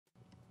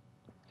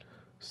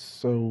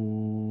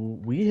So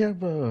we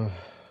have a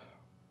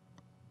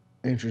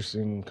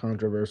interesting,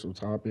 controversial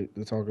topic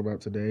to talk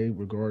about today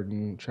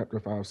regarding Chapter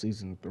Five,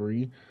 Season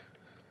Three,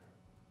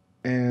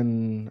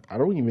 and I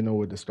don't even know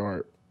where to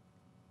start.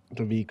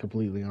 To be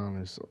completely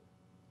honest,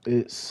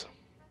 it's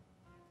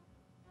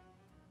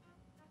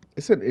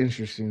it's an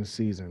interesting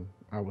season.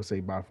 I would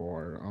say by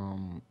far.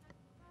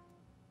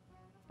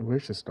 Where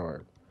to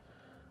start?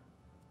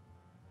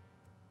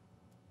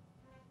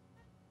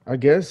 I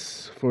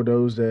guess for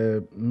those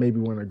that maybe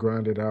want to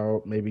grind it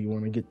out, maybe you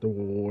want to get the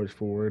rewards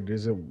for it,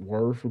 is it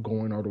worth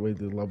going all the way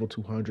to level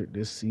 200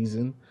 this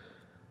season?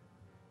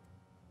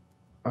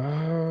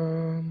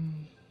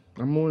 Um,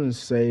 I'm going to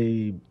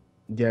say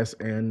yes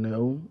and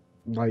no.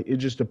 Like it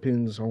just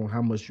depends on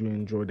how much you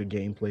enjoy the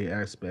gameplay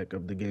aspect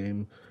of the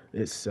game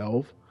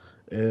itself.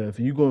 If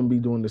you're going to be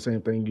doing the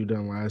same thing you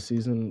done last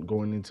season,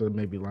 going into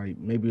maybe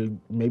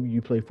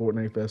you play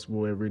Fortnite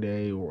Festival every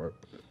day or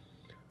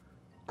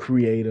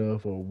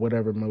creative or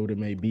whatever mode it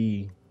may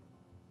be,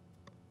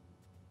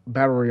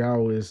 Battle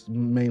Royale is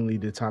mainly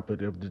the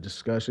topic of the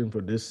discussion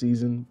for this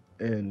season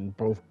in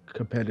both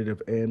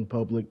competitive and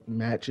public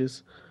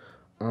matches.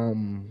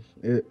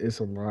 It's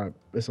a lot.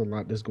 It's a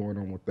lot that's going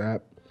on with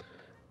that.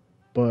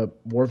 But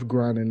worth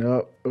grinding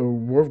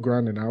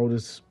out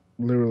is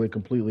literally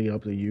completely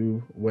up to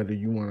you. Whether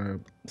you want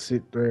to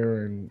sit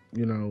there and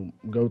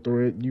go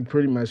through it, you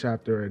pretty much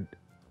have to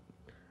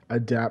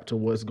adapt to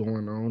what's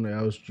going on, or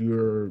else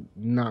you're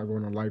not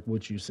going to like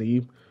what you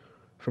see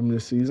from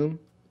this season.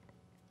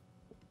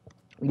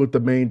 With the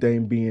main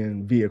thing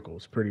being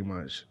vehicles, pretty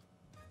much.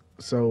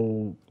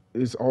 So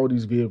it's all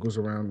these vehicles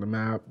around the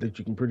map that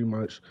you can pretty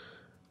much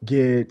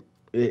get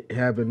it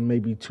having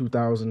maybe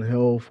 2,000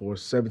 health or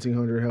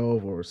 1,700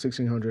 health or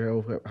 1,600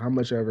 health, how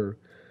much ever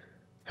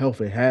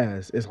health it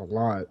has. It's a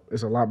lot.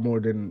 It's a lot more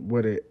than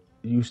what it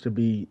used to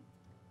be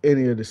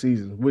any of the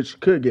seasons, which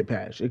could get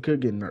patched. It could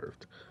get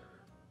nerfed.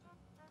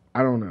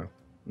 I don't know.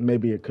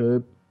 Maybe it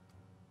could.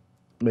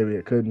 Maybe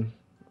it couldn't.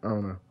 I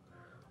don't know.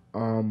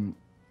 Um,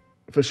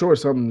 for sure,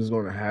 something is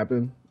going to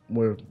happen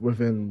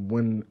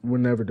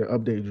whenever the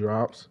update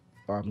drops.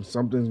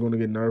 Something's going to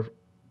get nerfed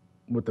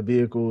with the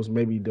vehicles.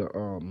 Maybe the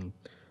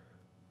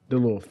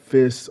little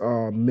fist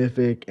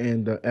mythic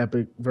and the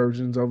epic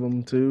versions of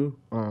them too.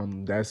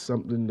 That's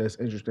something that's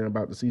interesting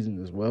about the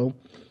season as well.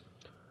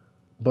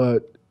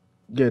 But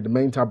yeah, the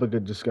main topic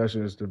of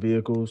discussion is the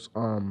vehicles.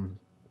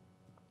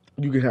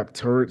 You can have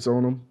turrets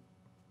on them.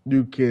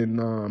 You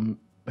can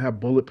have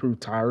bulletproof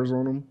tires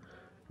on them.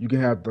 You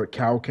can have the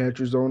cow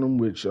catchers on them,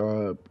 which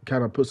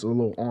kind of puts a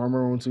little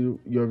armor onto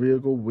your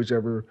vehicle,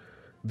 whichever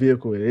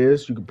vehicle it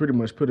is. You can pretty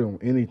much put it on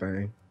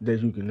anything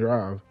that you can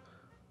drive,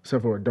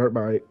 except for a dirt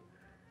bike,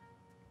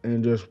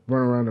 and just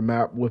run around the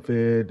map with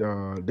it.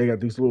 They got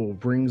these little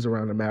rings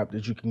around the map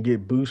that you can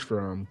get boost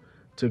from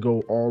to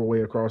go all the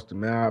way across the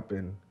map,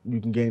 and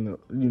you can gain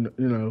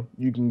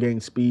you can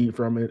gain speed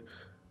from it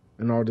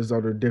and all this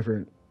other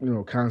different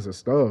kinds of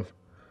stuff.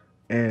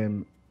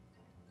 And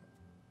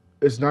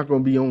it's not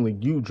going to be only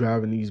you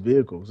driving these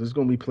vehicles. It's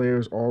going to be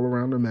players all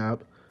around the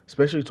map,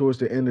 especially towards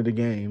the end of the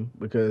game,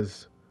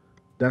 because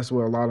that's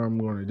what a lot of them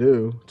are going to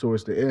do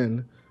towards the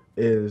end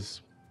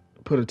is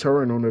put a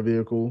turret on their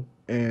vehicle,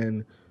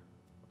 and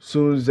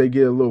soon as they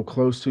get a little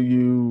close to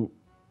you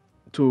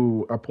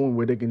to a point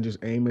where they can just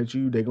aim at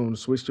you, they're going to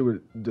switch to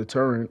a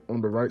deterrent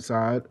on the right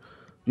side.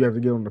 You have to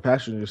get on the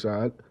passenger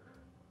side,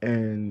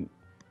 and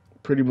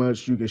pretty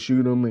much you can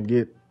shoot them and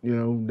get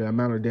the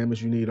amount of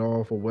damage you need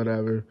off or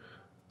whatever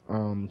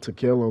to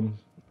kill them,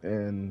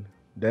 and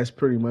that's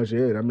pretty much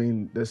it. I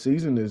mean, the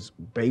season is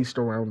based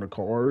around the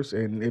cars,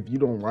 and if you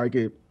don't like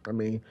it, I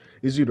mean,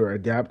 it's either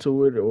adapt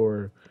to it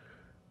or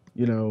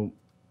you know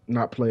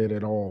not play it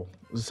at all.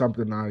 It's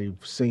something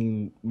I've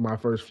seen my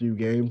first few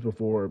games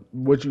before.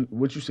 What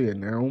you see it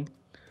now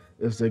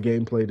is the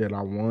gameplay that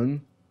I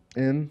won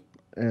in,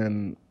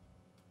 and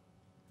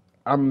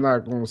I'm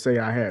not gonna say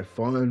I had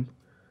fun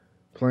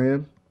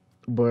playing,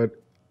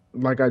 but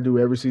like I do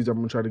every season, I'm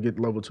gonna try to get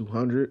level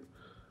 200.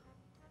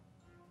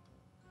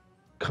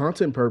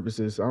 Content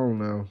purposes, I don't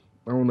know.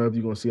 I don't know if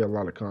you're gonna see a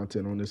lot of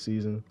content on this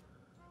season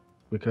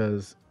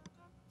because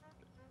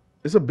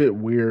it's a bit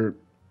weird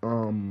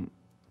to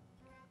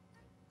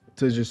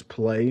just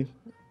play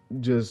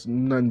just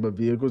nothing but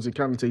vehicles. It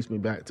kind of takes me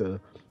back to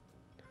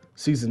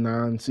season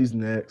 9,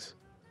 season X.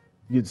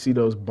 You get to see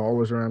those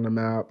ballers around the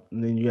map,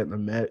 and then you got the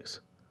mechs.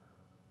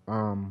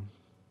 Um,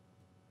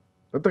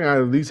 I think I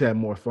at least had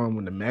more fun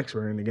when the mechs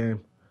were in the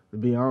game, to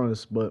be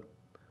honest. But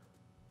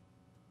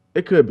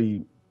it could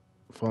be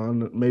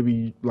fun.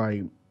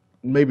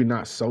 Maybe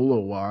not solo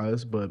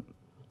wise, but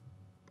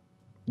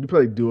you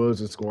play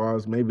duos and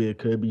squads. Maybe it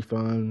could be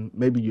fun.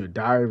 Maybe you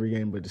die every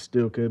game, but it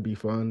still could be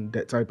fun.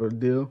 That type of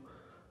deal.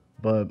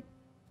 But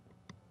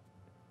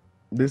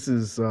this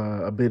is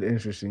a bit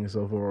interesting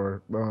so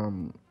far.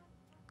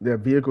 Their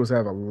vehicles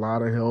have a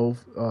lot of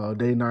health.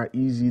 They're not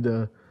easy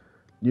to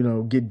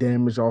get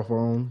damage off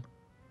on,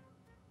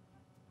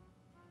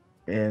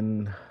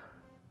 and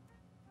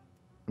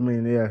I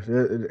mean, yeah,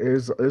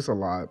 it's a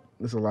lot.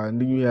 It's a lot,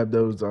 and then you have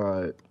those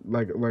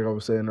like I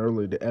was saying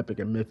earlier, the epic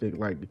and mythic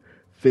like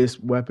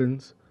fist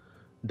weapons.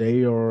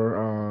 They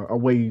are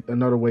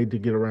another way to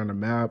get around the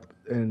map,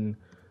 and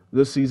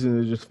this season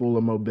is just full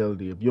of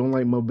mobility. If you don't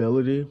like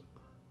mobility,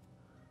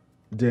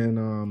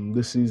 then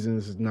this season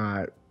is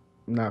not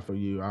for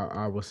you.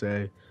 I would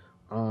say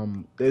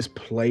it's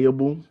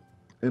playable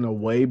in a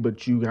way,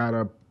 but you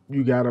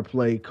gotta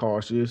play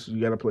cautious.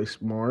 You gotta play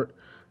smart,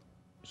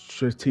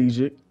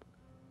 strategic.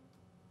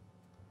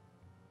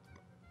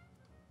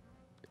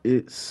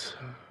 It's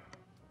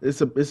it's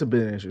a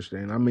bit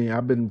interesting. I mean,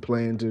 I've been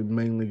playing to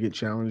mainly get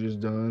challenges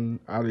done.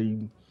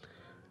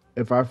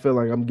 If I feel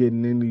like I'm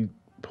getting any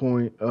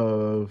point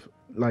of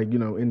like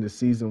in the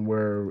season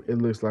where it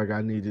looks like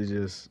I need to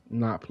just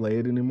not play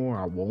it anymore,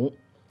 I won't.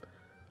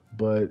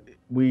 But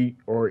we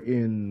are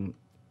in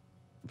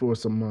for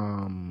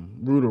some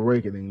rude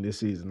awakening this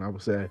season. I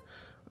would say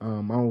I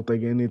don't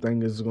think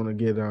anything is gonna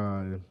get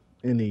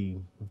any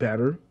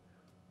better.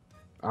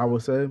 I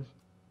would say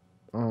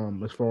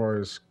as far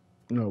as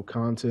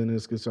content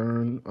is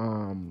concerned.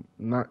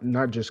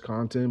 Not just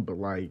content, but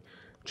like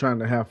trying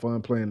to have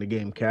fun playing the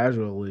game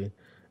casually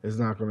is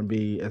not going to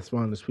be as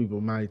fun as people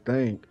might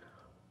think.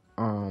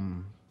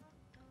 Um,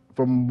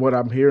 from what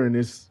I'm hearing,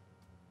 it's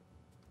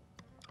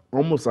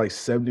almost like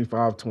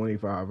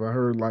 75-25. I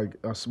heard like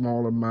a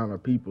small amount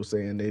of people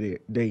saying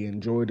they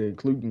enjoyed it,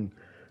 including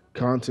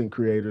content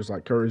creators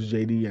like Courage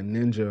JD and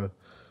Ninja.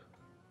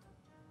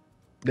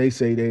 They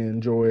say they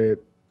enjoy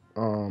it.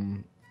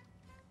 Um,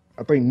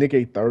 I think Nick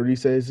 830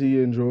 says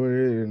he enjoyed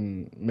it,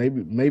 and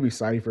maybe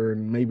Cipher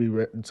and maybe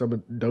some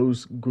of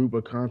those group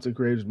of content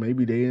creators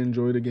maybe they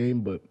enjoy the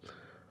game, but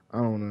I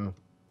don't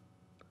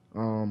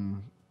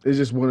know. It's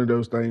just one of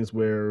those things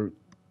where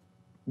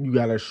you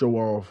gotta show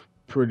off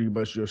pretty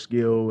much your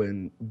skill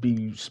and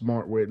be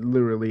smart with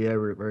literally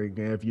everything.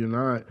 And if you're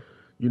not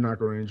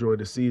gonna enjoy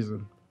the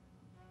season.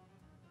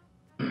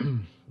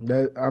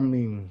 That I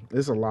mean,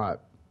 it's a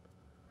lot.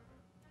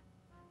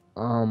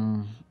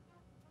 Um,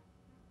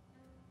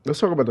 let's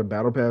talk about the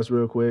battle pass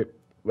real quick.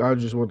 I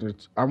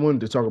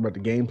wanted to talk about the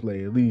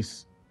gameplay at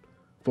least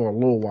for a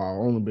little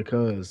while, only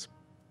because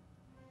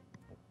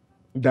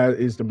that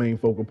is the main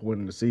focal point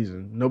in the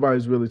season.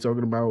 Nobody's really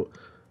talking about,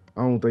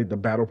 I don't think, the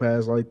battle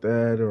pass like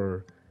that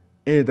or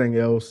anything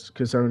else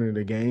concerning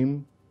the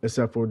game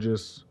except for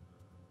just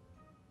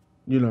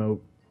you know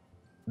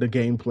the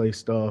gameplay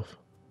stuff.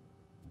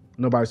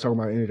 Nobody's talking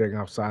about anything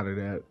outside of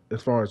that,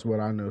 as far as what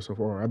I know so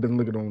far. I've been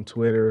looking on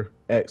Twitter,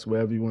 X,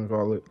 whatever you want to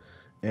call it,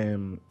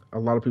 and a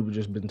lot of people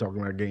just been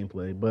talking about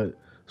gameplay. But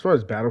as far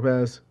as battle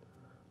pass,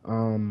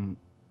 um,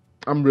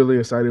 I'm really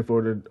excited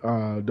for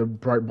the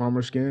Bright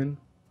Bomber skin.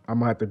 I'm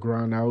gonna have to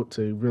grind out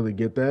to really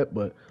get that,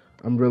 but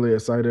I'm really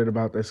excited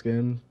about that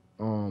skin.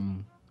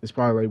 It's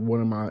probably like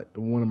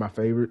one of my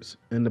favorites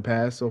in the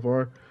past so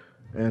far,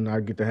 and I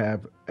get to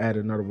have add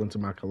another one to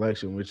my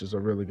collection, which is a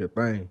really good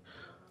thing.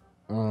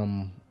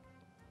 Um,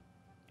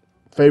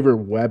 favorite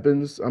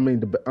weapons? Hold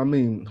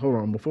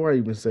on. Before I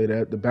even say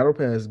that, the battle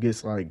pass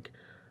gets like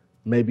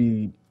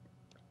maybe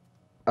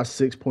a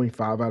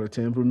 6.5 out of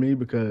 10 for me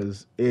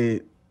because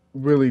it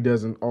really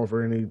doesn't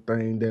offer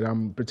anything that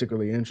I'm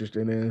particularly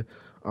interested in.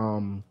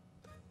 Um,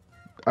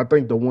 I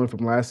think the one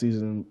from last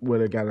season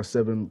would have got a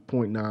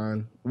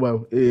 7.9.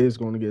 Well, it is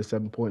going to get a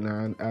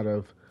 7.9 out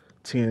of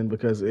 10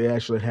 because it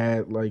actually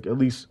had like at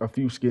least a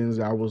few skins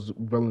I was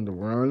willing to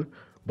run.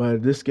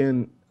 But this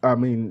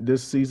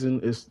season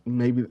is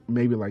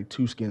maybe like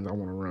two skins I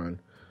want to run.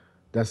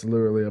 That's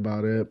literally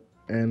about it.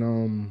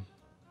 And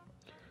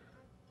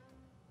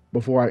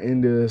before I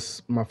end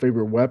this, my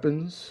favorite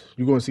weapons.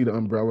 You're going to see the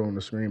umbrella on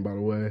the screen, by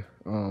the way.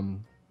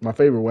 My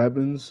favorite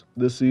weapons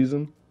this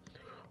season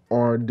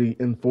are the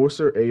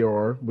Enforcer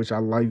AR, which I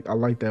like. I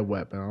like that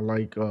weapon. I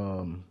like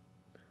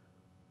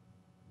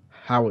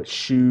how it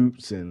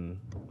shoots and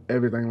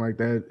everything like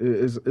that.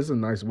 It's a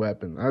nice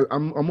weapon.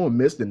 I'm gonna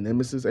miss the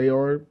Nemesis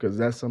AR because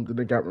that's something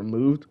that got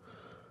removed.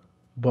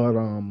 But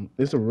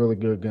it's a really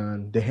good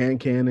gun. The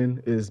hand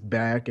cannon is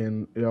back,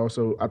 and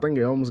I think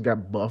it almost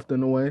got buffed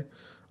in a way,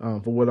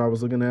 for what I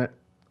was looking at.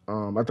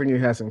 I think it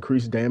has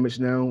increased damage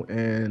now,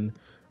 and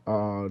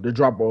the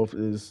drop off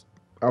is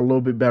a little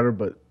bit better,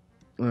 but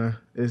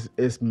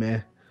it's meh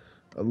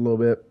a little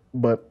bit.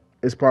 But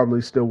it's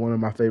probably still one of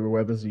my favorite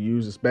weapons to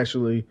use,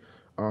 especially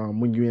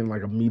when you're in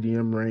like a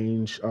medium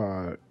range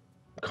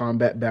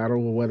combat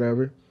battle or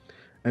whatever.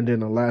 And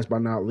then the last but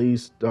not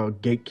least,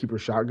 Gatekeeper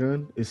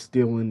shotgun is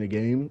still in the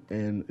game,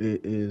 and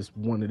it is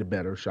one of the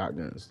better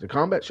shotguns. The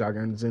combat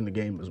shotgun is in the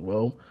game as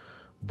well,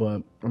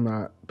 but I'm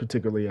not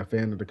particularly a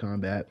fan of the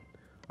combat.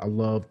 I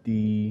love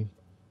the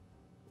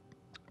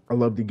I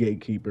love the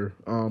Gatekeeper.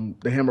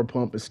 The hammer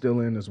pump is still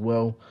in as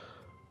well,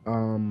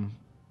 um,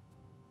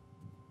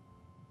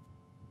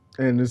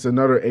 and it's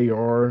another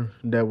AR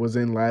that was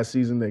in last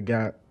season that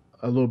got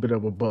a little bit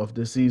of a buff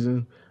this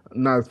season.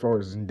 Not as far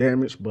as in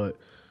damage, but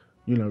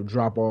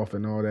drop off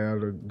and all that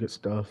other good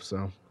stuff.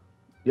 So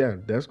yeah,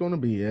 that's gonna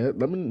be it.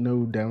 Let me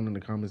know down in the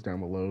comments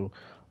down below.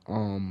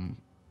 Um,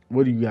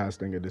 What do you guys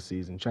think of this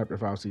season? Chapter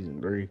 5,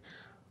 Season 3.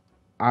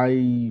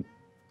 I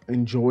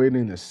enjoy it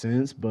in a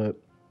sense, but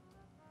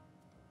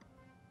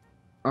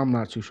I'm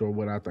not too sure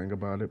what I think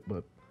about it.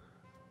 But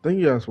thank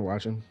you guys for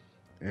watching,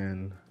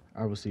 and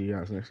I will see you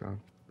guys next time.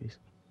 Peace.